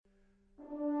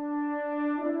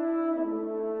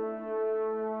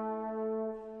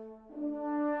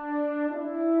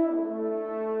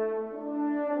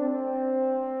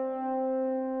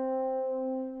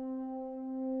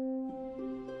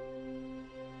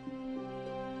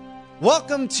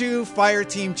Welcome to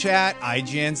Fireteam Chat,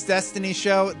 IGN's Destiny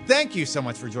show. Thank you so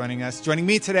much for joining us. Joining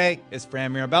me today is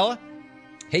Fran Mirabella.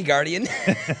 Hey, Guardian.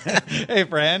 Hey,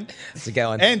 Fran. How's it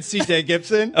going? And CJ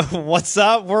Gibson. What's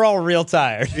up? We're all real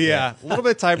tired. Yeah, a little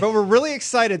bit tired, but we're really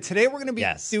excited. Today we're going to be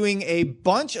doing a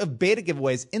bunch of beta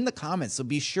giveaways in the comments, so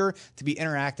be sure to be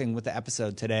interacting with the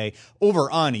episode today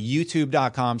over on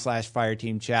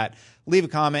youtube.com/fireteamchat. Leave a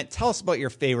comment. Tell us about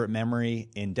your favorite memory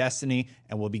in Destiny,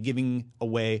 and we'll be giving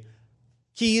away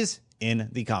keys in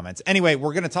the comments. Anyway,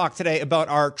 we're going to talk today about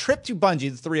our trip to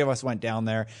Bungie. The three of us went down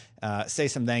there, say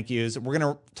some thank yous. We're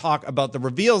going to talk about the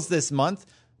reveals this month,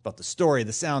 about the story,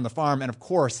 the sound, the farm, and of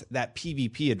course, that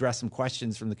PvP, address some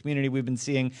questions from the community we've been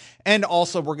seeing. And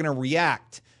also, we're going to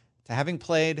react to having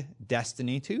played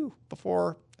Destiny 2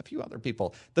 before a few other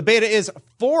people. The beta is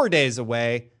 4 days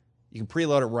away. You can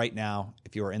preload it right now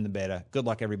if you are in the beta. Good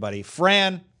luck, everybody.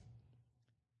 Fran.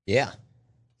 Yeah.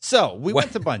 So, we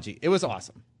went to Bungie. It was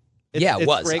awesome. It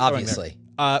was, obviously.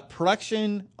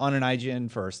 Production on an IGN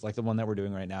first, like the one that we're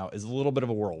doing right now, is a little bit of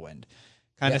a whirlwind.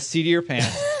 Kind of seat of your pants.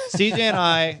 CJ and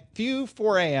I, few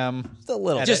 4 a.m.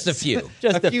 Just a few.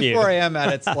 Just a few 4 a.m.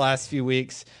 edits the last few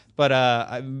weeks. But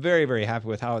I'm very, very happy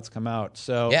with how it's come out.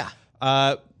 So,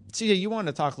 CJ, you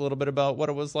wanted to talk a little bit about what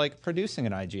it was like producing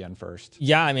an IGN first.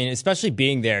 Yeah, I mean, especially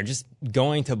being there, just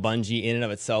going to Bungie in and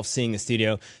of itself, seeing the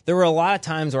studio. There were a lot of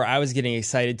times where I was getting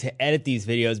excited to edit these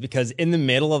videos because in the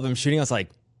middle of them shooting, I was like,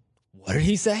 what did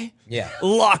he say? Yeah.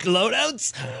 Lock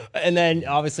loadouts? And then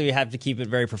obviously we have to keep it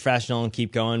very professional and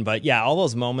keep going. But yeah, all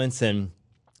those moments and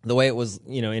the way it was,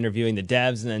 interviewing the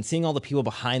devs and then seeing all the people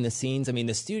behind the scenes. I mean,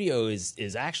 the studio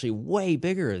is actually way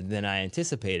bigger than I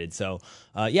anticipated. So,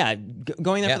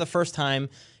 going there for the first time,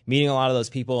 meeting a lot of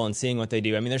those people and seeing what they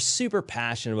do. I mean, they're super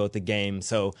passionate about the game.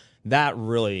 So that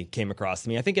really came across to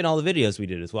me. I think in all the videos we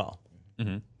did as well.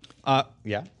 Mm-hmm.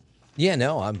 Yeah,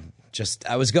 no,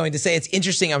 I was going to say it's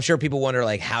interesting. I'm sure people wonder,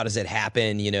 like, how does it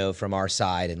happen, from our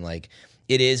side? And, like,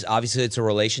 obviously it's a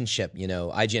relationship.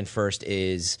 IGN First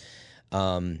is...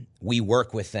 we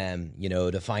work with them,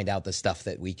 to find out the stuff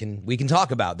that we can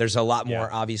talk about. There's a lot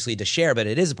more obviously to share, but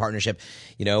it is a partnership.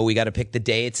 We got to pick the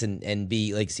dates and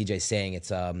be like CJ's saying,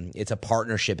 it's a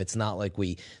partnership. It's not like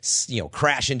we,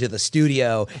 crash into the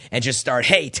studio and just start,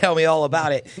 hey, tell me all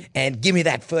about it and give me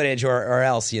that footage or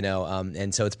else,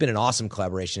 and so it's been an awesome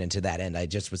collaboration. And to that end, I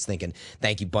just was thinking,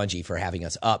 thank you, Bungie, for having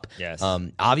us up. Yes.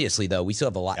 Obviously though, we still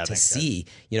have a lot to see.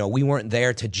 We weren't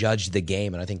there to judge the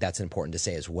game. And I think that's important to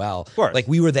say as well. Of course. Like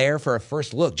we were there for a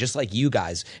first look, just like you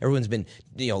guys. Everyone's been,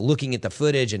 looking at the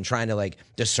footage and trying to like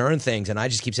discern things. And I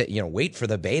just keep saying, wait for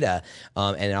the beta.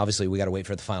 And obviously we got to wait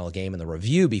for the final game and the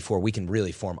review before we can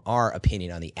really form our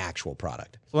opinion on the actual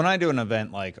product. So when I do an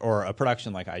event or a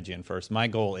production like IGN First, my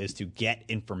goal is to get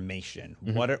information.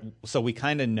 So we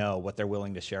kind of know what they're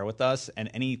willing to share with us, and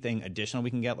anything additional we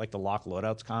can get, like the lock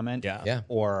loadouts comment,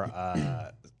 or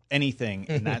anything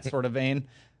in that sort of vein.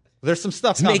 There's some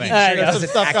stuff coming. There's some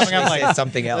stuff coming. I'm like,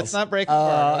 something else. Let's not break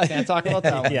apart. We can't talk about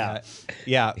that one yet.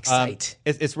 Yeah. Excite.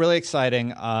 It's really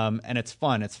exciting, and it's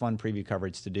fun. It's fun preview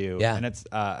coverage to do. Yeah. And it's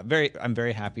I'm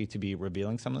very happy to be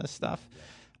revealing some of this stuff.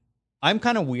 I'm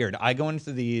kind of weird. I go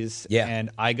into these, and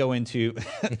I go into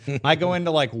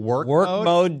like work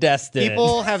mode Destiny.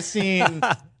 People have seen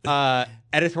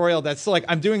editorial that's like,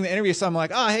 I'm doing the interview, so I'm like,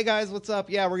 oh, hey guys, what's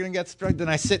up? Yeah, we're gonna get started. Then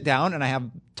I sit down and I have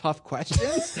tough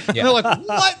questions. And they're like,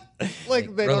 what?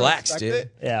 Like, they relax, don't dude.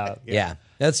 it. Yeah.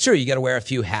 That's true. You got to wear a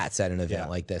few hats at an event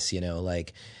like this.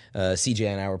 Like CJ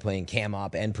and I were playing cam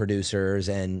op and producers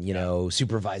and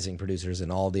supervising producers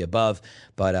and all the above.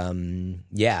 But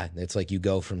it's like you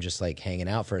go from just like hanging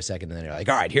out for a second and then you're like,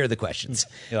 all right, here are the questions.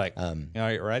 You're like,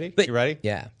 are you ready? But, you ready?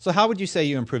 Yeah. So how would you say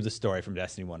you improved the story from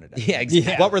Destiny 1 to Destiny? Yeah,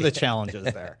 exactly. What were the challenges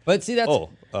there? But see, that's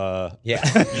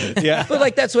yeah. But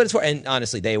like that's what it's for. And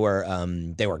honestly, they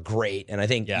were great. And I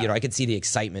think I could see the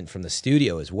excitement from the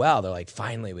studio as well. They're like,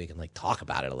 finally, we can like talk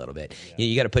about it a little bit. Yeah.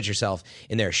 You got to put yourself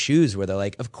in their shoes where they're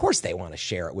like, of course they want to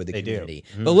share it with the community.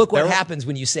 But look what happens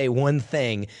when you say one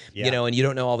thing, and you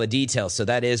don't know all the details. So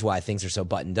that is why things are so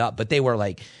buttoned up. But they were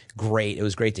like great. It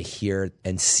was great to hear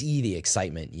and see the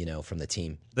excitement, from the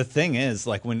team. The thing is,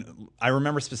 like, when I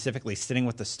remember specifically sitting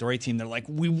with the story team, they're like,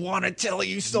 we want to tell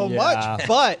you so much,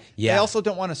 but they also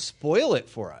don't want to spoil it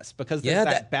for us because there's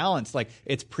that balance. Like,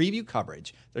 it's preview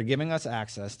coverage. They're giving us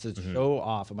access to show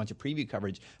off a bunch of preview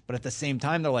coverage, but at the same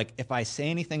time, they're like, if I say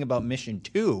anything about Mission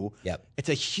 2, it's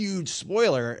a huge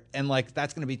spoiler, and, like,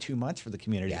 that's going to be too much for the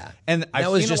community. Yeah. And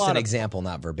that was just an example,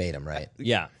 not verbatim, right?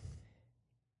 Yeah.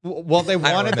 Well, they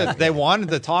wanted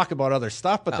to talk about other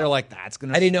stuff, but they're like, that's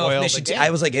going to. I didn't know if spoil Mission the 2. game. I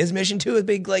was like, is Mission 2 a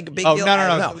big deal? No, I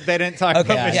don't no. know. They didn't talk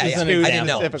Okay, about yeah, Mission yeah. 2. I didn't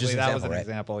know. Specifically, Just that was an right.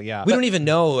 example. Yeah, We don't even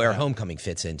know where Homecoming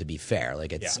fits in. To be fair,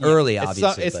 like it's early,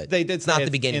 obviously, but they did it's not say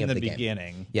the beginning in of the game.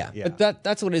 beginning. Yeah. But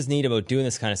that's what is neat about doing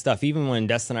this kind of stuff. Even when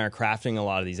Destin and I are crafting a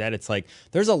lot of these edits, like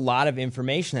there's a lot of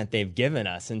information that they've given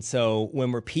us. And so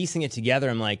when we're piecing it together,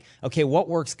 I'm like, okay, what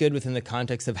works good within the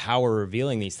context of how we're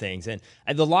revealing these things? And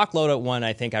the lock loadout one,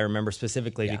 I think I remember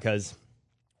specifically because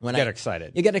when You get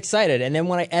excited. You get excited. And then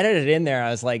when I edited it in there,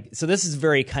 I was like, so this is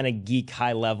very kind of geek,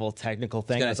 high level technical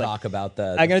thing. I'm I going was to like, talk about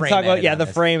the I'm going to frame talk about, edit on the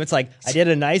this. frame. It's like, I did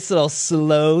a nice little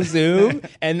slow zoom,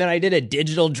 and then I did a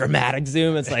digital dramatic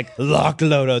zoom. It's like, lock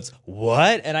loadouts.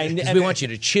 What? And Because we want you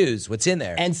to choose what's in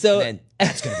there. And so- then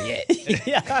that's going to be it.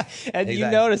 yeah, and you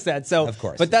Exactly. notice that. So, Of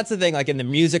course. But that's the thing, like in the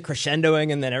music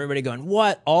crescendoing, and then everybody going,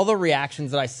 "What?" All the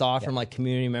reactions that I saw from like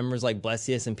community members, like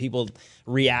Blessius, and people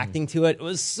reacting to it,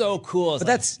 was so cool. But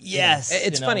that's yes,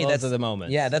 It's funny. Those That's are the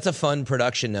moments. Yeah, that's a fun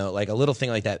production note. Like a little thing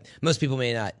like that. Most people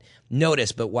may not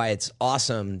notice, but why it's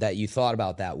awesome that you thought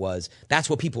about that was that's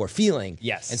what people are feeling.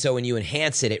 Yes. And so when you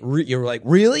enhance it, you're like,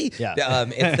 really? Yeah.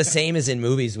 It's the same as in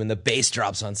movies when the bass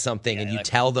drops on something and you like,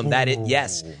 tell them that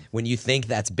yes, when you think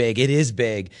that's big, it is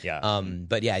big. Yeah.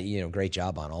 But yeah, great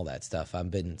job on all that stuff.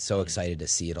 I've been so excited to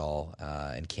see it all,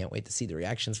 and can't wait to see the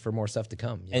reactions for more stuff to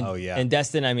come. And, Oh, yeah. And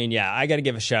Destin, I mean, I got to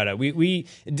give a shout out.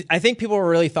 I think people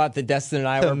really thought that Destin and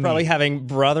I were probably having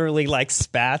brotherly like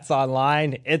spats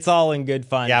online. It's all in good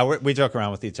fun. Yeah, we joke around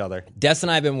with each other. Des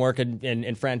and I have been working,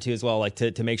 and Fran too as well, like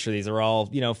to make sure these are all,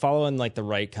 following like the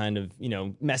right kind of,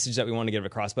 message that we want to get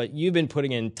across. But you've been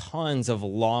putting in tons of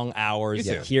long hours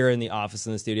here in the office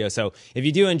in the studio. So if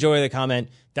you do enjoy the comment,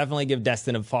 definitely give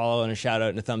Destin a follow and a shout out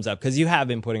and a thumbs up, because you have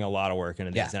been putting a lot of work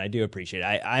into these, Yeah. and I do appreciate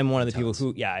it. I'm one of the people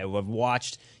who, I have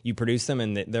watched you produce them,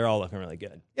 and they're all looking really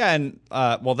good. Yeah, and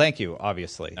well, thank you.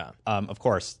 Obviously, Yeah. of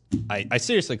course, I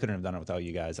seriously couldn't have done it without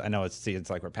you guys. I know it's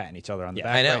like we're patting each other on the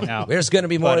back I know. right now. There's going to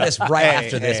be more of this right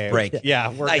after this break.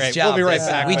 Yeah, we're Nice great. job. We'll be right This-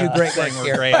 back. we do great Saying work we're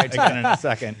here. great again in a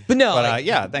second. But no,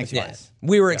 yeah, thanks, Yeah. guys.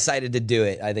 We were excited to do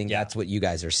it. I think that's what you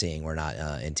guys are seeing. We're not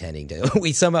intending to.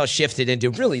 We somehow shifted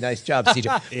into really nice job,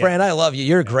 CJ. Fran, I love you.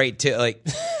 You're great too. Like,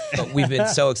 but we've been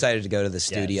so excited to go to the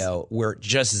studio. We're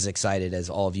just as excited as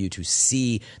all of you to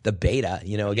see the beta.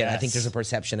 Again, I think there's a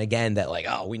perception again that like,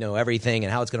 oh, we know everything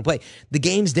and how it's going to play. The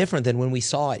game's different than when we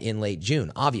saw it in late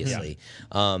June, obviously.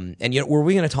 And were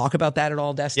we going to talk about that at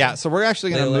all, Destin? Yeah, so we're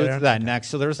actually going to move to that next.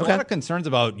 So there's a lot of concerns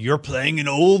about you're playing an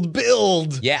old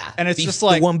build. Yeah. And it's The just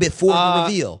like one before the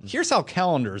reveal. Here's how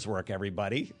calendars work,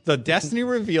 everybody. The Destiny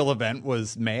reveal event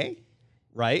was May,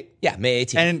 right? Yeah, May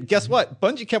 18th. And guess what?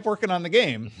 Bungie kept working on the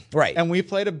game. Right. And we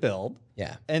played a build.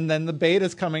 Yeah. And then the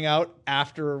beta's coming out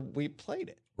after we played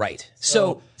it. Right.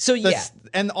 So yeah.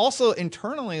 And also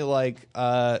internally, like,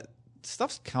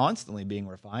 stuff's constantly being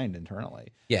refined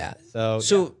internally. Yeah.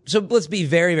 So let's be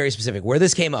very, very specific. Where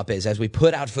this came up is as we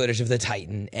put out footage of the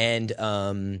Titan, and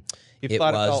it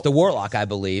was the Warlock, I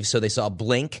believe. So they saw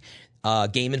Blink.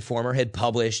 Game Informer had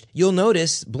published. You'll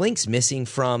notice Blink's missing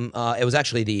from. It was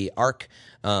actually the Arc.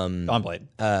 Dawnblade.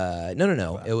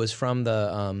 No. It was from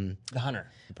the Hunter.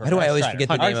 Why do I always forget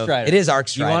the name of Arcstrider. it? Is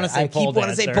Arcstrider. You want to say I pole keep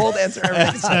wanting to say dancer. pole dancer.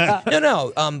 every time.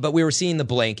 No. But we were seeing the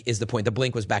Blink is the point. The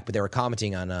Blink was back, but they were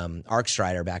commenting on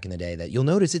Arcstrider back in the day that you'll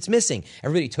notice it's missing.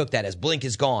 Everybody took that as Blink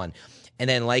is gone. And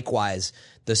then likewise,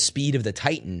 the speed of the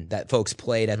Titan that folks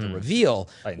played at the reveal.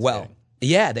 Titan well, skating.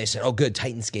 yeah, they said, oh, good,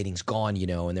 Titan skating's gone,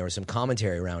 and there was some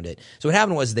commentary around it. So what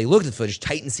happened was they looked at the footage,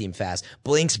 Titan seemed fast,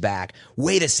 Blink's back.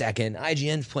 Wait a second,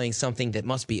 IGN's playing something that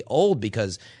must be old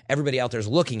because everybody out there's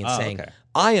looking and saying, okay.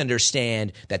 I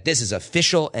understand that this is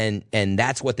official and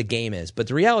that's what the game is. But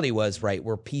the reality was, right,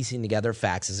 we're piecing together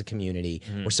facts as a community.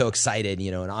 We're so excited,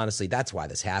 and honestly, that's why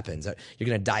this happens. You're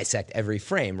going to dissect every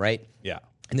frame, right? Yeah.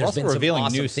 And We're there's also been some revealing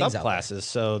awesome new things out there. subclasses.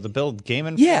 So the build Game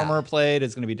Informer played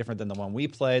is going to be different than the one we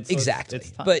played. So Exactly.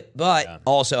 It's time. But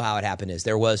also how it happened is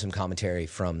there was some commentary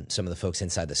from some of the folks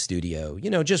inside the studio,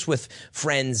 just with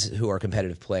friends who are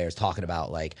competitive players talking about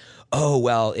like, oh,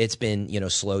 well, it's been,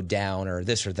 slowed down or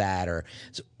this or that.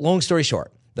 So long story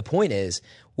short, the point is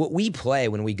what we play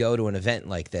when we go to an event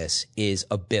like this is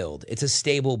a build. It's a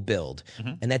stable build.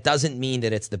 And that doesn't mean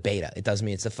that it's the beta. It doesn't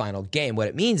mean it's the final game. What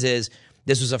it means is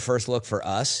this was a first look for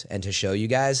us and to show you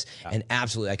guys. And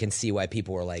absolutely, I can see why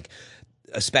people were like,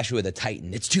 especially with the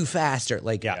Titan, it's too fast. Or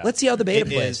like, let's see how the beta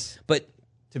plays. But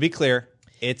to be clear,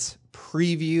 it's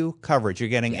preview coverage. You're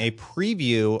getting a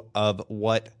preview of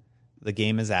what the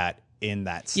game is at in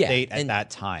that state at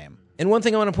that time. And one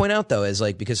thing I want to point out though is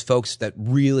like because folks that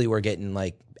really were getting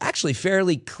like actually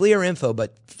fairly clear info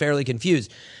but fairly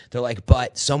confused, they're like,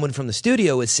 but someone from the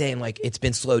studio is saying like it's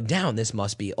been slowed down. This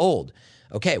must be old.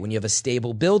 Okay, when you have a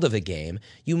stable build of a game,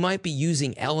 you might be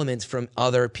using elements from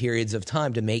other periods of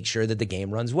time to make sure that the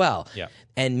game runs well. Yeah.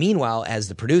 And meanwhile, as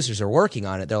the producers are working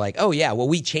on it, they're like, oh yeah, well,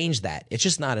 we changed that. It's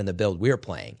just not in the build we're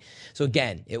playing. So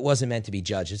again, it wasn't meant to be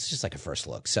judged. It's just like a first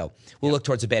look. So we'll look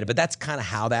towards the beta, but that's kind of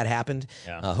how that happened.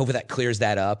 Yeah. Hopefully that clears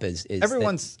that up.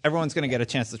 Everyone's going to get a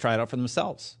chance to try it out for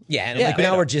themselves. Yeah, and like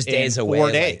now we're just In days away.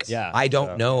 4 days. Like, Yeah. I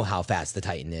don't know how fast the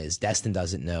Titan is. Destin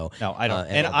doesn't know. No, I don't.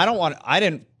 And I don't want. I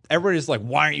didn't. Everybody's like,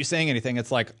 why aren't you saying anything?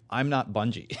 It's like, I'm not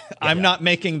Bungie. I'm not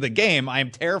making the game. I'm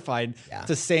terrified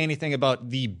to say anything about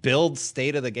the build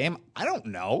state of the game. I don't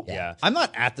know. Yeah. I'm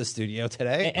not at the studio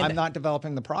today. I'm not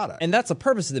developing the product. And that's the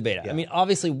purpose of the beta. I mean,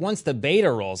 obviously, once the beta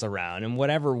rolls around and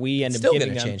whatever we end up Still giving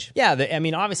gonna them, change. yeah. I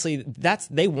mean, obviously,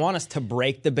 they want us to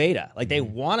break the beta. Like they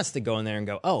want us to go in there and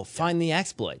go, oh, find the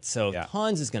exploits. So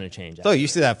tons is going to change. So you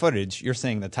see that footage, you're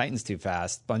saying the Titan's too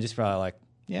fast. Bungie's probably like,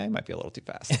 yeah, he might be a little too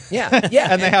fast. Yeah.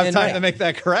 And they have time right. to make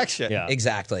that correction. Yeah.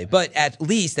 Exactly. But at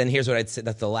least, and here's what I'd say,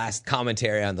 that's the last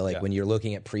commentary on the like when you're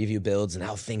looking at preview builds and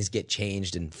how things get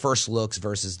changed and first looks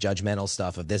versus judgmental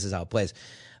stuff of this is how it plays.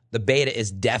 The beta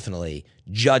is definitely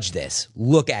judge this,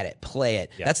 look at it, play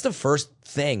it. Yeah. That's the first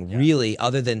thing, really,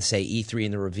 other than say E3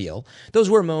 and the reveal. Those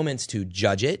were moments to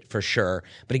judge it for sure,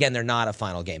 but again, they're not a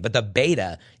final game. But the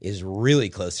beta is really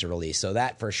close to release, so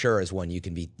that for sure is one you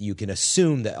can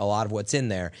assume that a lot of what's in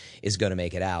there is going to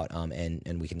make it out,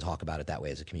 and we can talk about it that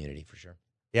way as a community for sure.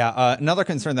 Yeah, another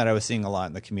concern that I was seeing a lot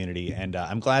in the community, and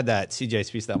I'm glad that CJ's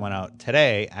piece that went out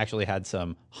today actually had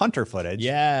some hunter footage.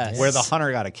 Yes. Where the hunter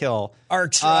got a kill.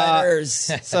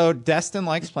 Archriders. So Destin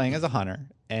likes playing as a hunter,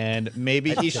 and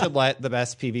maybe he should let the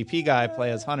best PvP guy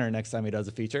play as hunter next time he does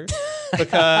a feature,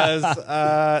 because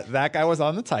that guy was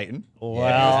on the Titan. Wow. He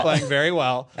was playing very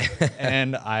well,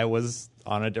 and I was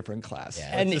on a different class.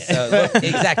 Yeah. And- So, look,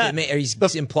 exactly. Are you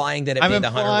implying that it I'm made the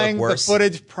hunter implying look the worse?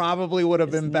 footage probably would have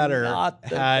been better not the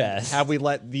best. had we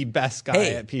let the best guy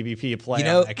Hey, at PvP play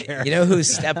on that character. You know who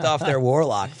stepped off their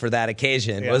warlock for that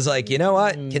occasion was like, you know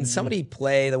what? Can somebody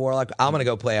play the warlock? I'm gonna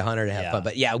go play a hunter to have fun.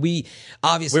 But yeah, we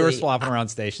obviously we were swapping around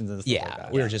stations and stuff like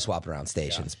that. we were just swapping around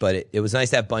stations. But it was nice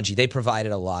to have Bungie. They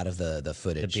provided a lot of the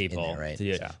footage people in there, right? to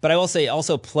do it. But I will say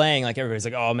also playing, like everybody's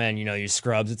like, oh man, you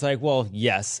scrubs. It's like, well,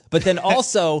 yes. But then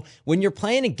also when you're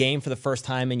playing a game for the first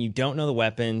time and you don't know the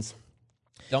weapons,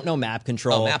 don't know map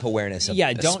control. Map awareness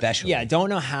especially. especially. Don't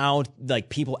know how like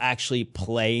people actually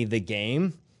play the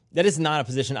game. That is not a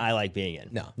position I like being in.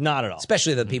 No. Not at all.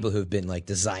 Especially the people who've been like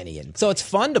designing it. So it's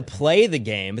fun to play the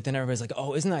game, but then everybody's like,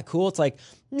 "Oh, isn't that cool?" It's like,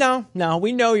 no,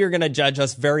 we know you're going to judge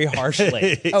us very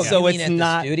harshly. So it's at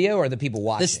not the studio or the people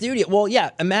watching. the studio. Well, yeah.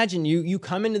 Imagine you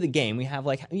come into the game. We have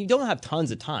you don't have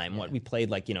tons of time. What we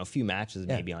played a few matches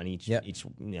maybe on each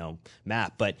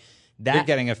map, but. You're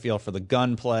getting a feel for the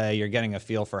gunplay. You're getting a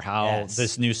feel for how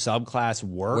this new subclass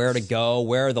works. Where to go,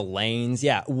 where are the lanes?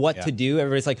 Yeah, what to do.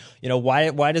 Everybody's like,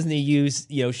 why doesn't he use,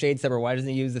 Shadestepper? Why doesn't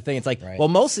he use the thing? It's like, well,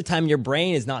 most of the time your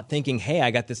brain is not thinking, hey, I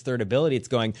got this third ability. It's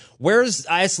going, where's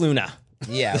Ice Luna?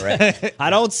 Yeah, right.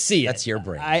 I don't see it. That's your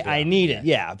brain. I need it.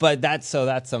 Yeah, but that's some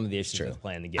of the issues with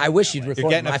playing the game. I wish you'd record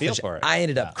getting a my feel footage. for it. I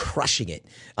ended up crushing it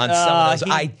on some of those.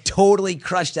 I totally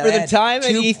crushed that. For the time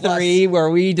at E3 where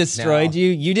we destroyed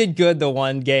you did good the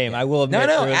one game. I will admit.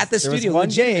 No, there at the was studio, one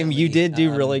game legitimately. you did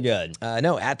do really good.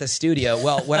 No, at the studio.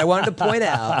 Well, what I wanted to point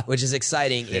out, which is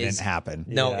exciting, didn't happen.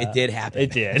 No, it did happen.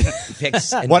 It did.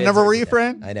 Picks and What bids number are were you,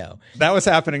 different. Fran? I know. That was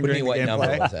happening What do you during the mean, what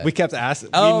number was gameplay. that? We kept asking.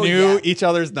 Oh, we knew yeah. each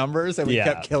other's numbers, and we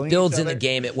kept killing Builds each in other. the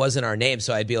game, it wasn't our name,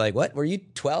 so I'd be like, "What? Were you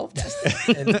 12?"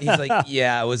 And he's like,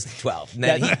 "Yeah, I was 12." And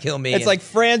then he'd kill me. It's like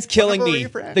Fran's killing number were me. you,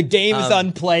 Fran? The game is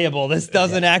unplayable. This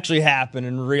doesn't actually happen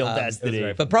in real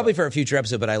Destiny. But probably for a future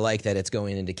episode. But I like that it's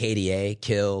going into KDA,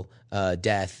 kill,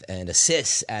 death, and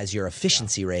assists as your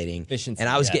efficiency rating. Efficiency, and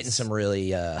I was yes. getting some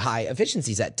really high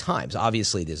efficiencies at times.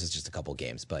 Obviously, this is just a couple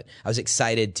games, but I was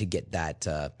excited to get that.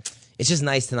 It's just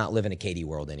nice to not live in a KD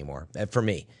world anymore for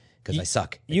me. Because I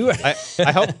suck.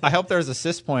 I hope there's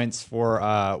assist points for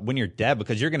when you're dead,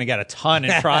 because you're going to get a ton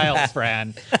in trials,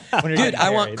 Fran. Dude,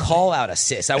 I want call out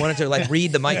assists. I wanted to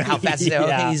read the mic, how fast is it?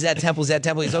 Okay, he's at temple,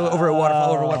 he's over a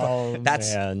waterfall,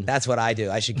 That's what I do.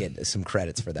 I should get some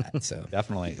credits for that. So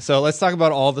Definitely. So let's talk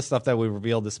about all the stuff that we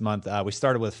revealed this month. We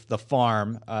started with the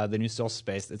farm, the new social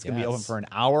space. It's going to be open for an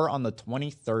hour on the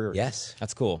 23rd. yes,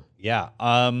 That's cool. Yeah.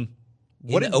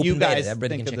 What did open you beta. guys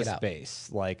Everybody think can of check the it out. space?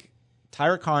 Like,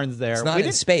 Tyra Karn's there. it's not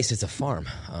in space. It's a farm.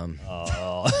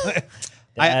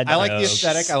 I like the jokes.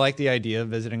 aesthetic. I like the idea of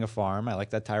visiting a farm. I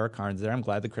like that Tyra Karn's there. I'm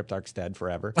glad the Cryptarch's dead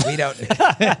forever. We don't know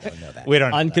that. We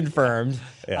don't know Unconfirmed.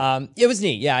 Yeah. It was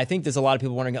neat. Yeah, I think there's a lot of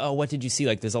people wondering, oh, what did you see?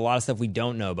 Like, there's a lot of stuff we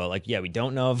don't know about. Like, yeah, we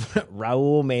don't know if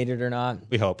Raul made it or not.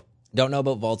 We hope. Don't know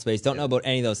about Vault Space. Don't know about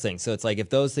any of those things. So it's like if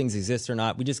those things exist or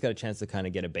not, we just got a chance to kind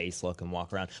of get a base look and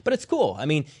walk around. But it's cool. I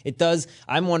mean, it does.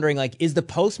 I'm wondering, like, is the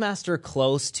Postmaster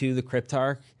close to the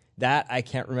Cryptarch? That I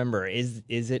can't remember. Is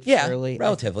it Yeah, fairly?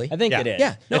 relatively. I think it is.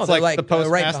 Yeah. No, it's they're like the right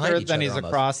Postmaster, behind each then other he's almost.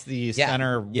 across the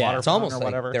center Yeah, water it's almost fountain or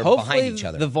like whatever. they're Hopefully, behind each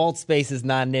other. the vault space is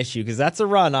not an issue because that's a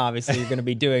run. Obviously, you're going to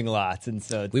be doing lots, and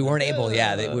so We weren't able,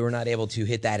 we were not able to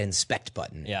hit that inspect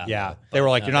button. Yeah, they were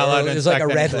like, you're not allowed to There's like a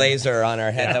inspect red anything. laser on our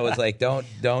head that was like, don't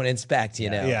inspect, you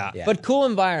know. Yeah. But cool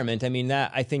environment. I mean,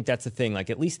 I think that's the thing.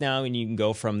 Like, at least now when you can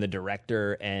go from the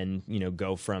director and,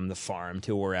 go from the farm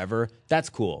to wherever, that's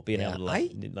cool. Being able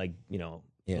to,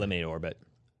 eliminate orbit.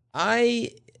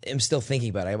 I am still thinking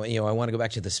about it. I want to go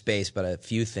back to the space, but a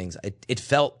few things. It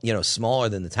felt, smaller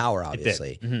than the tower,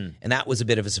 obviously, and that was a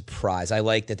bit of a surprise. I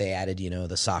like that they added,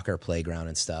 the soccer playground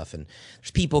and stuff, and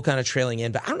there's people kind of trailing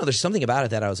in. But I don't know. There's something about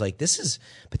it that I was like, this is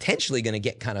potentially going to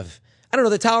get kind of. I don't know.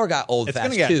 The tower got old It's fast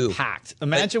going to get too. packed.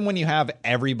 Imagine when you have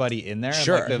everybody in there.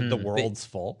 Sure. And like the world's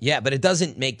full. Yeah, but it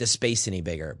doesn't make the space any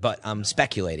bigger. But I'm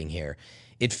speculating here.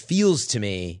 It feels to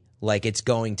me like it's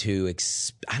going to.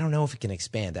 I don't know if it can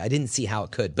expand. I didn't see how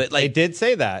it could, but They like did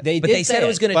say that. but they said it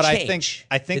was going to But change.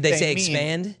 I think did they they say mean-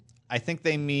 expand? I think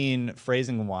they mean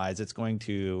phrasing wise, it's going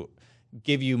to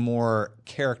give you more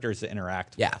characters to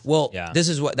interact Yeah. with. Well, Yeah. this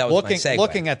is what that was my segue.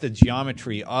 Looking at the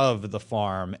geometry of the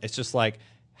farm, it's just like,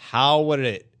 how would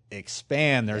it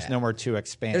expand? There's nowhere to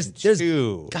expand There's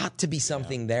to. got to be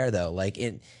something there though. Like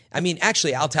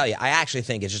actually, I'll tell you. I actually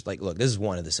think it's just like, look, this is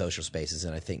one of the social spaces,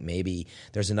 and I think maybe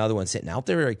there's another one sitting out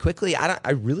there very quickly.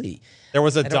 There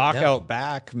was a don't dock know. out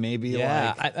back, maybe.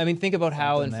 Yeah, like, I mean, think about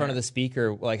how in something front of there. the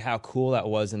speaker, like how cool that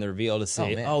was in the reveal to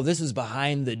say, man. "Oh, this was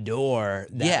behind the door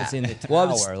that Yeah. was in the tower." Well, I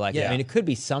was- I yeah. mean, it could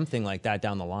be something like that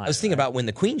down the line. I was thinking about when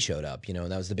the Queen showed up. And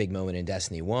that was the big moment in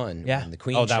Destiny 1. Yeah. when the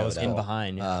Queen Oh, that showed was up. in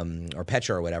behind. Yeah. Or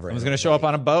Petra or whatever. I was going to show up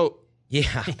on a boat.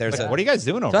 Yeah, there's What are you guys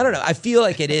doing over So I don't there? know. I feel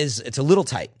like it's a little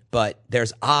tight, but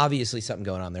there's obviously something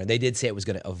going on there. They did say it was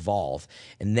going to evolve.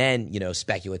 And then,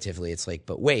 speculatively, it's like,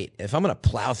 but wait, if I'm going to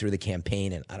plow through the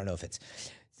campaign, and I don't know if it's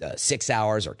 6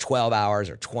 hours or 12 hours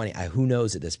or 20, who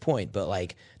knows at this point, but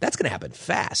like that's going to happen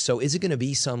fast. So is it going to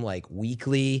be some like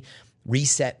weekly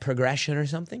reset progression or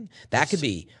something? That could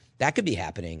be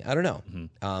happening. I don't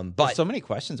know. But So many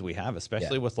questions we have,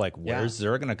 especially with like, where's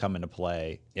Xur going to come into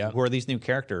play? Yeah. Who are these new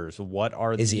characters? What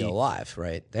are is he alive?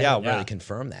 Right? They Yeah, haven't really yeah.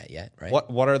 confirmed that yet. Right?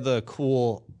 What are the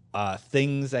cool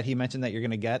things that he mentioned that you're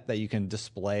going to get that you can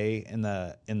display in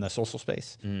the social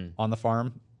space on the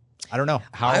farm? I don't know.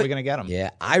 How are we going to get them?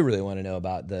 Yeah, I really want to know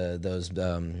about those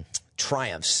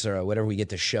triumphs or whatever we get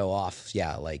to show off.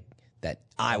 Yeah, like that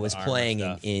I was playing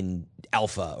in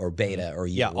alpha or beta or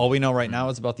Yeah, all we know right now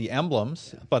is about the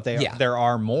emblems, but there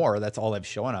are more. That's all they've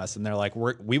shown us, and they're like,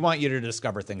 we want you to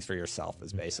discover things for yourself.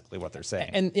 Is basically what they're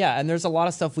saying. And there's a lot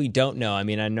of stuff we don't know. I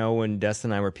mean, I know when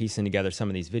Destin and I were piecing together some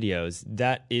of these videos,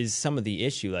 that is some of the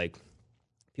issue. Like,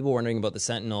 people wondering about the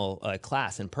Sentinel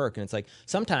class and perk, and it's like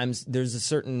sometimes there's a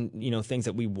certain things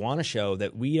that we want to show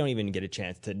that we don't even get a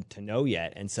chance to know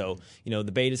yet. And so the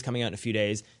beta is coming out in a few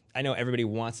days. I know everybody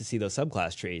wants to see those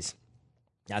subclass trees.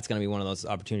 That's going to be one of those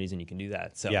opportunities, and you can do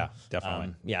that. So Yeah,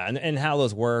 definitely. and how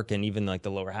those work, and even like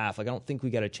the lower half. Like, I don't think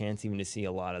we got a chance even to see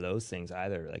a lot of those things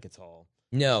either. Like, it's all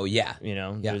No, yeah.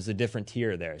 there's a different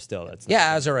tier there still. That's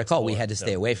Yeah, as I recall, we explored, had to so.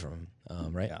 stay away from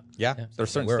them, right? yeah, there's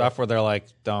certain We're- stuff where they're like,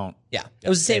 don't. Yeah. It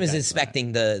was the same as that's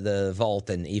inspecting the vault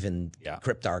and even Yeah.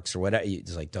 Cryptarchs or whatever.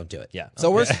 It's like, don't do it. Yeah.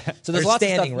 So so there's They're lots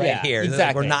standing of stuff right here.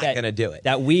 Exactly. We're not That- gonna do it.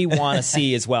 That we want to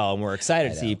see as well, and we're excited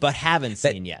to see, but haven't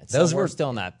seen yet. So those we're were- still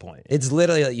in that point. It's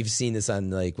literally like you've seen this on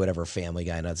like whatever Family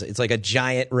Guy. It's like a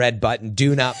giant red button,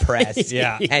 do not press.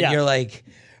 Yeah. And Yeah. you're like,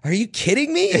 are you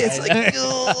kidding me? It's like,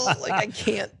 ugh, like I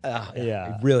can't.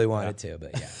 Yeah. I really wanted to,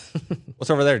 but yeah. What's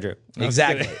over there, Drew? No,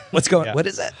 Exactly. What's going Yeah. What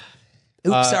is that?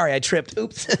 Oops, sorry, I tripped.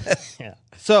 Oops. Yeah.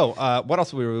 So, what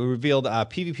else we revealed?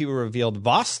 PvP we revealed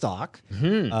Vostok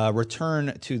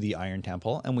return to the Iron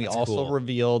Temple, and we also cool.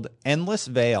 revealed Endless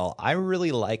Veil. I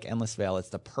really like Endless Veil. It's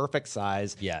the perfect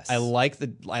size. Yes. I like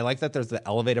that there's the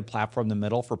elevated platform in the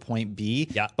middle for point B.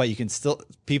 Yeah. But you can still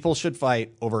people should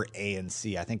fight over A and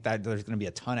C. I think that there's going to be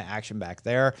a ton of action back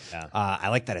there. Yeah. I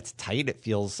like that it's tight. It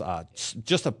feels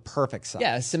just a perfect size.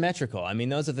 Yeah, symmetrical. I mean,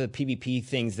 those are the PvP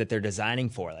things that they're designing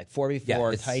for, like 4v4, Yeah,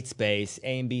 it's- tight space,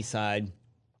 A and B side.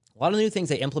 A lot of new things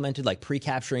they implemented, like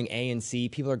pre-capturing A and C.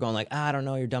 People are going like, I don't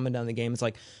know, you're dumbing down the game. It's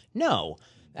like, no,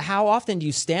 how often do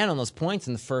you stand on those points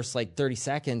in the first like 30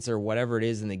 seconds or whatever it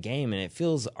is in the game, and it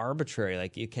feels arbitrary.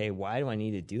 Like, okay, why do I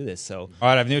need to do this? So All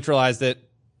right, I've neutralized it.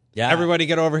 yeah, Everybody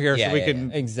get over here Yeah, so we yeah, can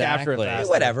yeah. Exactly. capture it faster.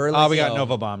 Whatever, Oh, let's we got go.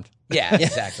 Nova bombed. Yeah,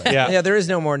 exactly. Yeah. There is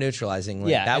no more neutralizing.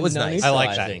 Like, Yeah, that and was no nice. I like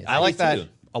that. neutralizing. I like I that do too.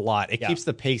 a lot. It Yeah. keeps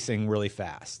the pacing really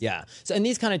fast. Yeah. So, and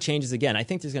these kind of changes again, I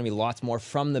think there's going to be lots more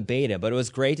from the beta, but it was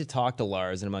great to talk to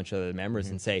Lars and a bunch of other members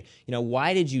and say, you know,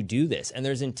 why did you do this? And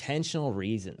there's intentional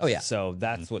reasons. Oh, yeah. So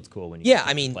that's what's cool when you Yeah, get I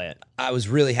to mean, play it. I was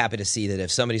really happy to see that if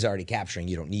somebody's already capturing,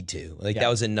 you don't need to. Like, that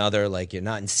was another, like, you're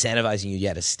not incentivizing you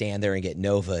yet to stand there and get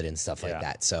Nova'd and stuff like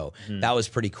that. So that was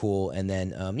pretty cool. And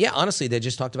then, honestly, they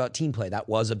just talked about team play. That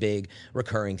was a big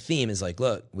recurring theme is like,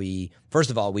 look,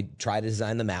 first of all, we try to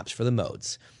design the maps for the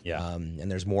modes. Yeah. And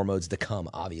there's more modes to come,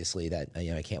 obviously, that,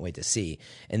 I can't wait to see.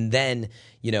 And then,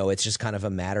 it's just kind of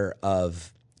a matter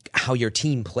of how your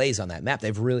team plays on that map.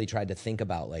 They've really tried to think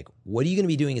about, like, what are you going to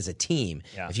be doing as a team?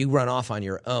 Yeah. If you run off on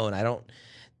your own,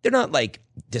 they're not like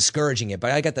discouraging it,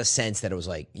 but I got the sense that it was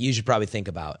like, you should probably think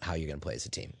about how you're going to play as a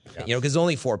team. Because there's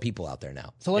only 4 people out there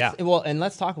now. So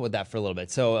let's talk about that for a little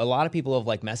bit. So a lot of people have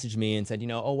like messaged me and said,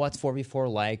 what's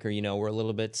 4v4 like? Or, we're a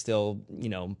little bit still,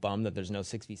 bummed that there's no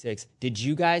 6v6. Did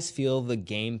you guys feel the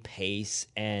game pace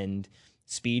and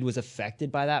speed was affected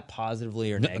by that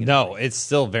positively or negatively? No, it's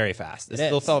still very fast. It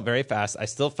still is. felt very fast. I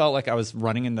still felt like I was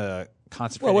running into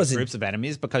concentrated groups of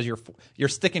enemies because you're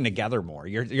sticking together more.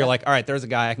 You're like, all right, there's a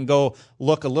guy. I can go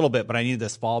look a little bit, but I need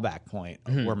this fallback point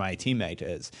where my teammate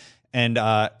is. And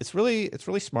it's really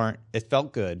smart. It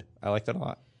felt good. I liked it a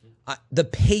lot. The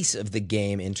pace of the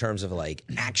game in terms of like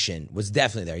action was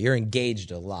definitely there. You're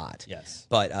engaged a lot. Yes.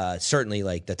 But certainly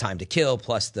like the time to kill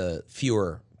plus the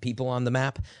fewer people on the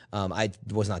map, I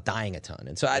was not dying a ton.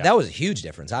 And so that was a huge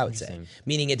difference, I would say.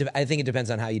 Meaning, I think it depends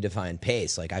on how you define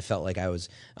pace. Like, I felt like I was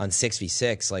on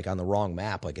 6v6, like on the wrong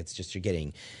map. Like, it's just you're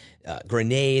getting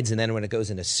grenades, and then when it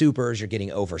goes into supers, you're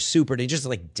getting over-supered. You're just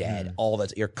like dead. All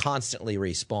that. You're constantly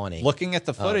respawning. Looking at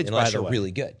the footage, by unless the you're way.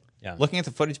 really good. Yeah. Looking at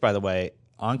the footage, by the way,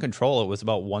 on Control, it was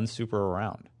about 1 super a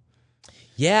round.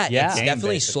 Yeah, Yeah. it's Game,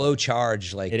 definitely basically. slow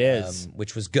charge. Like, It is.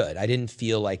 which was good. I didn't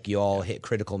feel like you all hit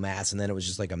critical mass, and then it was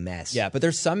just like a mess. Yeah, but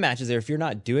there's some matches there. If you're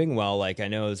not doing well, like I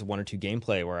know there's 1 or 2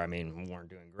 gameplay where we weren't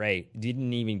doing great.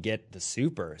 Didn't even get the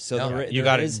super. So You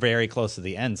got it very close to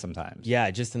the end sometimes.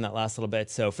 Yeah, just in that last little bit.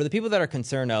 So for the people that are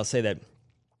concerned, I'll say that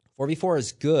 4v4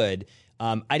 is good.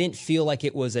 I didn't feel like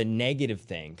it was a negative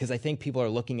thing because I think people are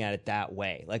looking at it that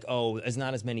way. Like, oh, there's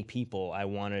not as many people. I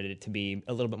wanted it to be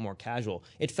a little bit more casual.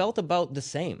 It felt about the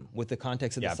same with the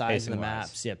context of the size of the pacing-wise.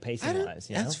 maps. Yeah, pacing-wise.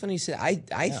 That's funny you say.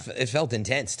 It felt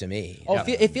intense to me. Oh,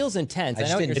 it feels intense. I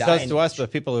just know what didn't you're It does saying. to us,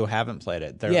 but people who haven't played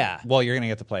it, well, you're going to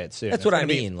get to play it soon. That's what It's I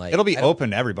gonna mean, like, it'll be I don't-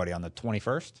 open to everybody on the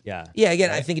 21st. Yeah. Yeah,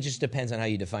 again, I think it just depends on how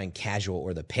you define casual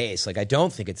or the pace. Like, I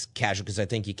don't think it's casual because I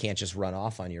think you can't just run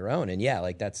off on your own. And yeah,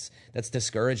 like that's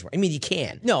discouraging. I mean, you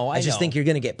can. No, I just know. think you're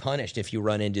going to get punished if you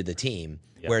run into the team.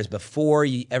 Whereas before,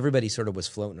 everybody sort of was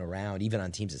floating around, even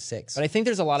on teams of 6. But I think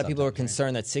there's a lot of people who are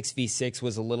concerned that 6v6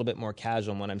 was a little bit more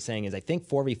casual. And what I'm saying is I think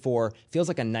 4v4 feels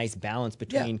like a nice balance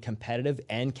between competitive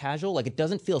and casual. Like, it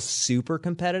doesn't feel super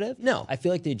competitive. No. I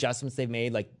feel like the adjustments they've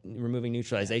made, like removing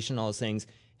neutralization, all those things,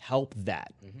 help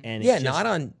that. And Yeah, it's just, not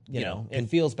on, it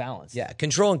feels balanced. Yeah,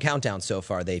 Control and Countdown so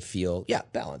far, they feel,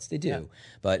 balanced. They do. Yeah.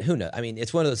 But who knows? I mean,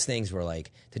 it's one of those things where,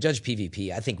 like, to judge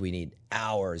PvP, I think we need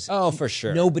hours. Oh, for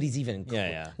sure. Nobody's even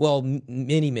Yeah. Well,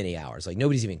 many hours. Like,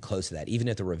 nobody's even close to that. Even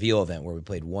at the reveal event where we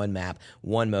played one map,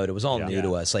 one mode, it was all new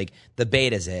to us. Like, the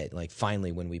beta's it. Like,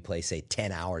 finally, when we play, say,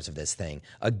 10 hours of this thing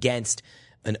against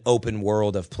an open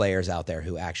world of players out there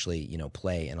who actually,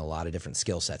 play in a lot of different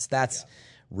skill sets, that's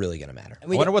really going to matter. I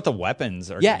wonder what the weapons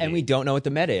are. Yeah, gonna and be. we don't know what the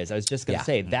meta is. I was just going to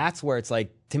say, that's where it's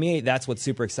like, to me, that's what's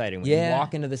super exciting. When you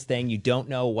walk into this thing, you don't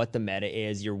know what the meta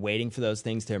is. You're waiting for those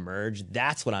things to emerge.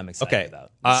 That's what I'm excited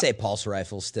about. I'd say pulse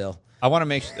rifles still. I want to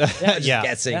make sure. Yeah,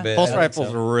 guessing, but pulse I rifles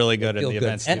think are really good at feel the good.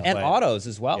 events. And we play. autos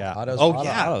as well. Yeah. Autos,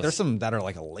 Autos. There's some that are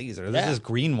like a laser. There's Yeah. this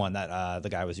green one that the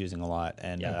guy was using a lot,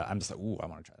 and I'm just like, ooh, I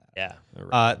want to try that.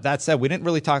 Yeah. That said, we didn't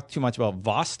really talk too much about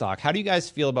Vostok. How do you guys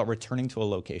feel about returning to a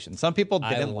location? Some people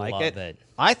didn't like love it. it.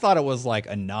 I thought it was like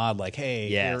a nod, like, hey,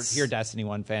 Yes. here Destiny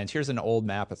 1 fans, here's an old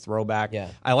map, a throwback. Yeah.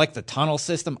 I like the tunnel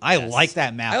system. I like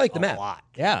that map. I like the a map. lot.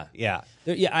 Yeah. Yeah.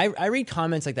 I read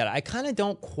comments like that. I kind of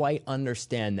don't quite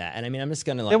understand that. And I mean, I'm just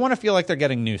going to They like. want to feel like they're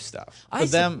getting new stuff. For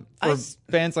I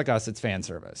fans like us, it's fan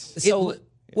service. So,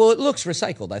 Well, it looks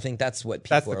recycled. I think that's what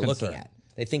That's people the are looking concern. at.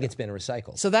 They think it's been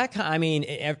recycled. So that I mean,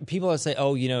 people are saying,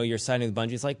 "Oh, you're signing with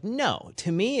Bungie." It's like, no.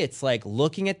 To me, it's like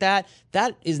looking at that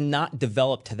is not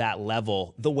developed to that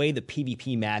level. The way the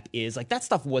PvP map is, like that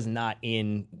stuff was not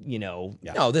in,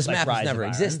 No, this like map Rise has never of Iron.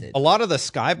 existed. A lot of the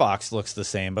skybox looks the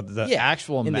same, but the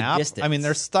actual in the map, distance. I mean,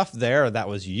 there's stuff there that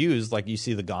was used, like you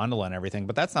see the gondola and everything,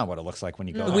 but that's not what it looks like when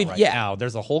you go out right now.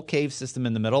 There's a whole cave system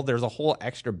in the middle. There's a whole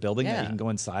extra building that you can go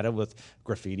inside of with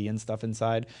graffiti and stuff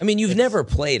inside. I mean, you've never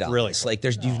played on really this. cool. Like,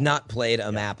 you've not played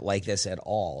a map like this at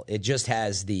all. It just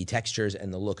has the textures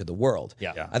and the look of the world.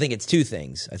 Yeah. I think it's two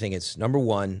things. I think it's, number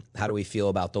one, how do we feel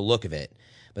about the look of it?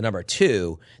 But number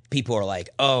two, people are like,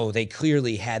 oh, they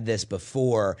clearly had this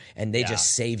before and they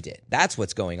just saved it. That's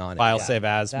what's going on. File save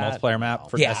as multiplayer map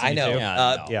for I Destiny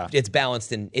know. 2. It's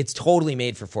balanced and it's totally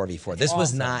made for 4v4. This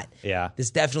was not. Yeah.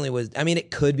 This definitely was. I mean, it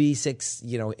could be 6,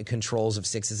 controls of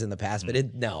 6s in the past,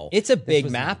 but no. It's a big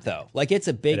map, though. Like, it's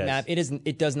a big It is. map.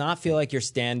 It does not feel like your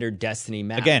standard Destiny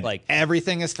map. Again, like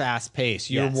everything is fast paced.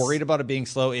 You're Yes. worried about it being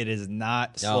slow. It is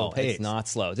not slow no, paced. it's not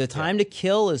slow. The time to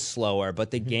kill is slower,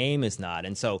 but the game is not.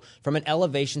 And so, from an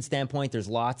elevation standpoint, there's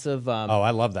lots of Oh, I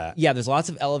love that. yeah, there's lots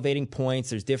of elevating points.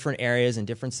 There's different areas and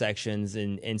different sections,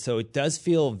 and so it does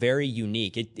feel very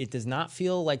unique. It does not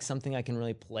feel like something I can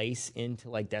really place into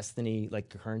like Destiny, like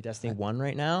current Destiny 1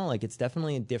 right now. Like, it's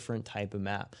definitely a different type of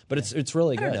map, but it's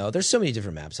really good. I don't know. There's so many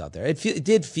different maps out there. It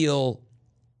did feel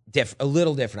a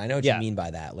little different. I know what you mean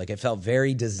by that. Like, it felt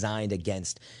very designed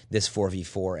against this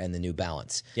 4v4 and the new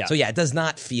balance. Yeah. So it does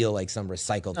not feel like some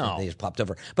recycled thing they just popped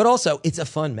over. But also, it's a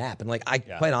fun map, and like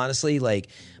quite honestly, like,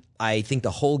 I think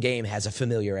the whole game has a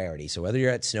familiarity. So whether you're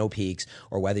at Snow Peaks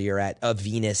or whether you're at a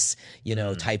Venus,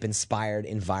 type inspired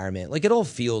environment, like, it all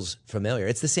feels familiar.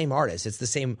 It's the same artist. It's the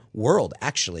same world,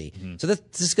 actually. So this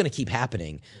is going to keep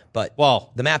happening. But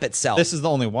the map itself. This is the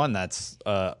only one that's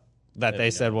that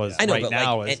they said was I know, right but,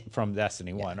 now like, is from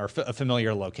Destiny 1 or a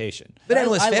familiar location. But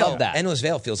Endless I Vale, love that. Endless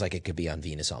Vale feels like it could be on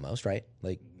Venus almost, right?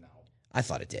 Like, I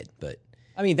thought it did, but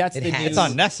I mean, that's the has- new, It's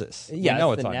on Nessus. Yeah, we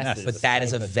know it's it's the on Nessus. Nessus. but that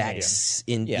is a type of Vex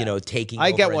in taking.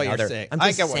 I get over what you're another. saying. I'm I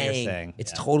just get what you're saying, saying.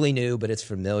 It's totally new, but it's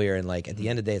familiar, and like at the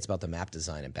end of the day, it's about the map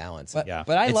design and balance. But, Yeah.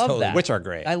 but I It's love totally- that. Which are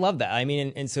great. I love that. I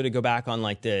mean, and so to go back on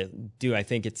like do I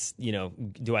think it's,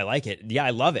 do I like it? Yeah,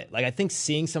 I love it. Like, I think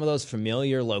seeing some of those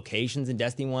familiar locations in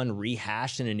Destiny 1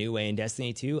 rehashed in a new way in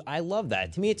Destiny 2, I love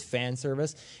that. To me, it's fan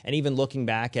service. And even looking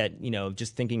back at,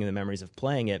 just thinking of the memories of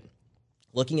playing it,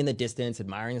 looking in the distance,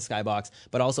 admiring the skybox,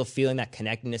 but also feeling that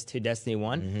connectedness to Destiny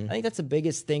 1. I think that's the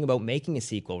biggest thing about making a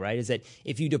sequel, right? Is that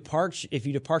if you depart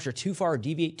too far or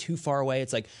deviate too far away,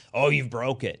 it's like, oh, you've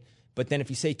broke it. But then if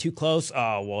you say too close,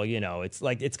 oh, well,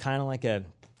 it's kind of like a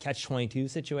catch-22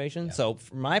 situation. So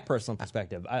from my personal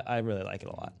perspective, I really like it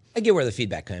a lot. I get where the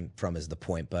feedback came from is the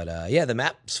point, but the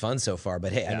map's fun so far.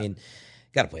 But hey, I mean,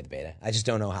 got to play the beta. I just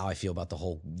don't know how I feel about the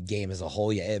whole game as a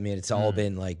whole yet. I mean, it's all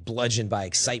been like bludgeoned by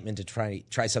excitement to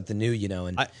try something new,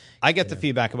 And I get the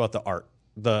feedback about the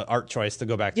art choice to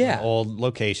go back to an old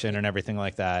location and everything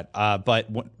like that. But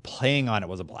playing on it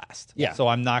was a blast. Yeah. So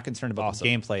I'm not concerned about the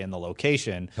gameplay and the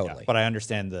location. Totally. But I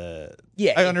understand the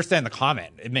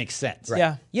comment. It makes sense.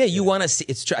 Right. Yeah, you want to see.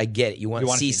 I get it. You want to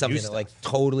wanna see see new something that, like,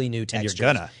 totally new And textures.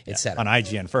 you're gonna etc. on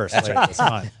IGN first. That's right. It's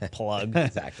fun. Plug.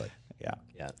 Exactly.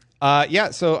 Yeah.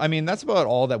 So I mean, that's about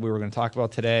all that we were going to talk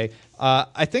about today.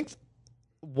 I think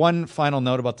one final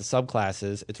note about the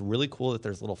subclasses: it's really cool that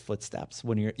there's little footsteps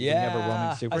when you have a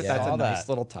roaming super. I That's saw a nice that.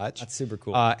 little touch. That's super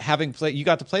cool. You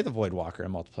got to play the Voidwalker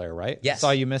in multiplayer, right? Yes. Saw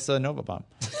you miss a Nova Bomb.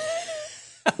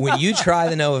 When you try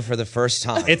the Nova for the first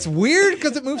time, It's weird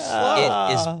because it moves slow.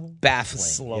 it is baffling.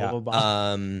 Slow Yeah. of a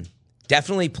bomb.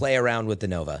 Definitely play around with the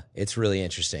Nova. It's really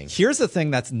interesting. Here's the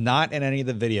thing that's not in any of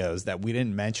the videos that we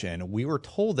didn't mention. We were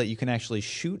told that you can actually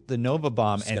shoot the Nova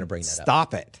Bomb gonna and bring that up.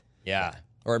 stop it. Yeah.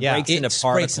 Or it Yeah. breaks into It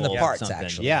particles. breaks into parts, something.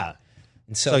 actually. Yeah.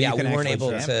 And so, So you we can weren't actually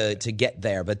able jam to get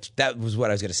there, but that was what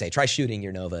I was going to say. Try shooting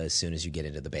your Nova as soon as you get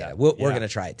into the beta. We're going to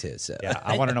try it too. So Yeah,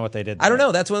 I want to know what they did. I don't there.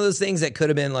 know. That's one of those things that could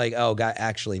have been like, oh, God,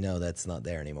 actually, no, that's not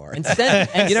there anymore. And You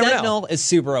never know. Sentinel is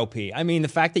super OP. I mean, the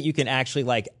fact that you can actually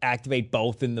like activate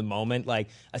both in the moment, like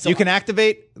so You can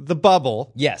activate the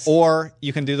bubble, Yes. or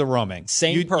you can do the roaming.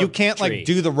 Same You perk can't tree. like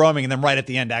do the roaming and then right at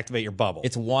the end activate your bubble.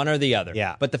 It's one or the other.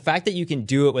 Yeah. But the fact that you can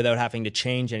do it without having to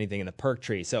change anything in the perk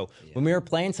tree. So when we were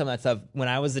playing some of that stuff, when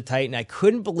I was the Titan, I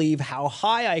couldn't believe how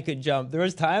high I could jump. There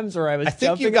was times where I was I think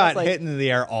jumping. you I got was like, hit into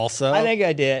the air also. I think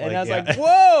I did. And I was yeah. like,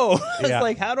 whoa. I was Yeah.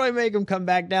 like, how do I make him come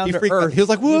back down He to freaked out. earth? He was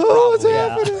like, "Whoa, what's Yeah.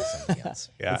 happening?" Something else.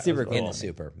 Yeah, It's super it was In cool. the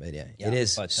super. But yeah, it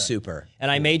is but, super.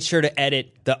 And I made sure to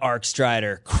edit the Arc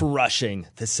Strider crushing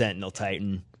the Sentinel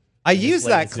Titan. I used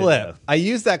that latest video. clip. I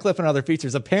used that clip in other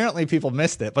features. Apparently, people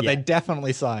missed it, but they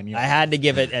definitely saw it. In I had to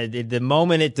give it the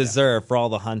moment it deserved for all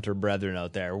the hunter brethren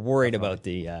out there worried about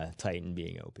the Titan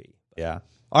being OP. Yeah.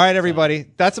 All right, everybody.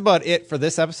 That's about it for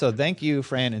this episode. Thank you,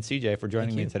 Fran and CJ, for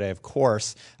joining me today, of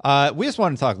course. We just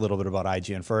want to talk a little bit about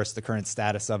IGN first, the current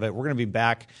status of it. We're going to be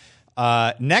back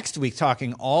next week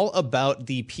talking all about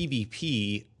the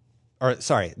PvP,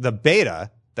 the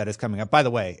beta that is coming up. By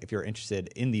the way, if you're interested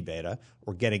in the beta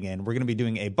or getting in, we're going to be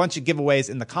doing a bunch of giveaways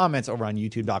in the comments over on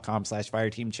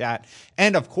youtube.com/fireteamchat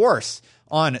and, of course,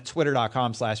 on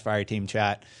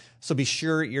twitter.com/fireteamchat. So be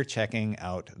sure you're checking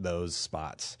out those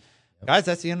spots. Guys,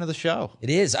 that's the end of the show. It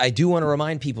is. I do want to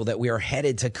remind people that we are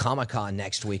headed to Comic-Con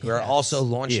next week. We're also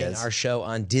launching our show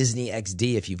on Disney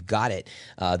XD, if you've got it,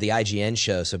 the IGN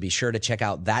show. So be sure to check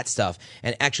out that stuff.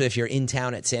 And actually, if you're in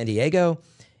town at San Diego,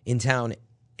 in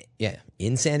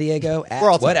San Diego,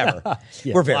 whatever.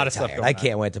 We're very tired. I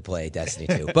can't wait to play Destiny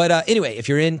 2. But anyway, if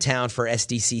you're in town for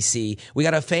SDCC, we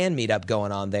got a fan meetup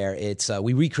going on there. It's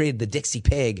we recreated the Dixie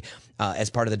Pig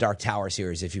as part of the Dark Tower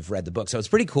series, if you've read the book. So it's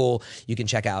pretty cool. You can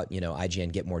check out,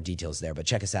 IGN, get more details there. But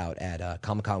check us out at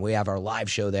Comic-Con. We have our live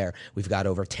show there. We've got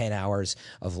over 10 hours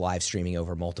of live streaming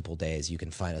over multiple days. You can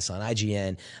find us on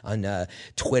IGN, on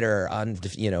Twitter, on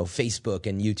Facebook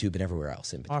and YouTube and everywhere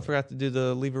else. In between. I forgot to do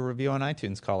the leave a review on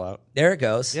iTunes call out. There it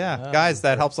goes. Yeah, guys,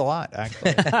 that helps a lot,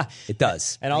 actually. It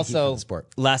does. And also,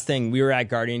 last thing, we were at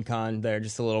Guardian Con there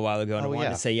just a little while ago, and I wanted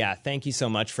to say, thank you so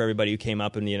much for everybody who came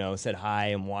up and, said hi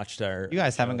and watched our... You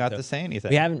guys haven't got to say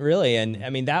anything. We haven't really, and I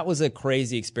mean, that was a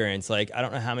crazy experience. Like, I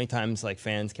don't know how many times,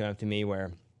 fans came up to me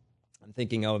where I'm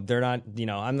thinking, oh, they're not,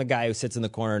 I'm the guy who sits in the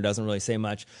corner and doesn't really say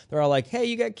much. They're all like, hey,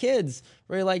 you got kids.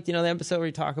 Really liked, the episode where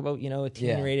you talk about, a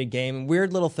teen-rated game.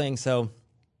 Weird little thing, so...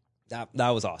 That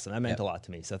was awesome. That meant a lot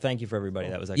to me. So thank you for everybody.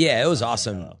 That was it was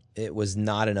awesome. It was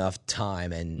not enough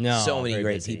time, and so many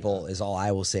great people is all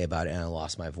I will say about it. And I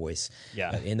lost my voice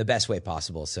in the best way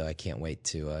possible. So I can't wait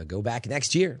to go back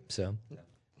next year. So.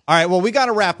 All right, well, we got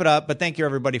to wrap it up, but thank you,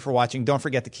 everybody, for watching. Don't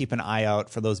forget to keep an eye out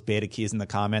for those beta keys in the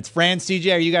comments. Fran,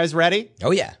 CJ, are you guys ready?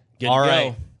 Oh, yeah. All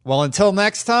right. Well, until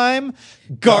next time,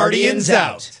 Guardians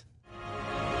out.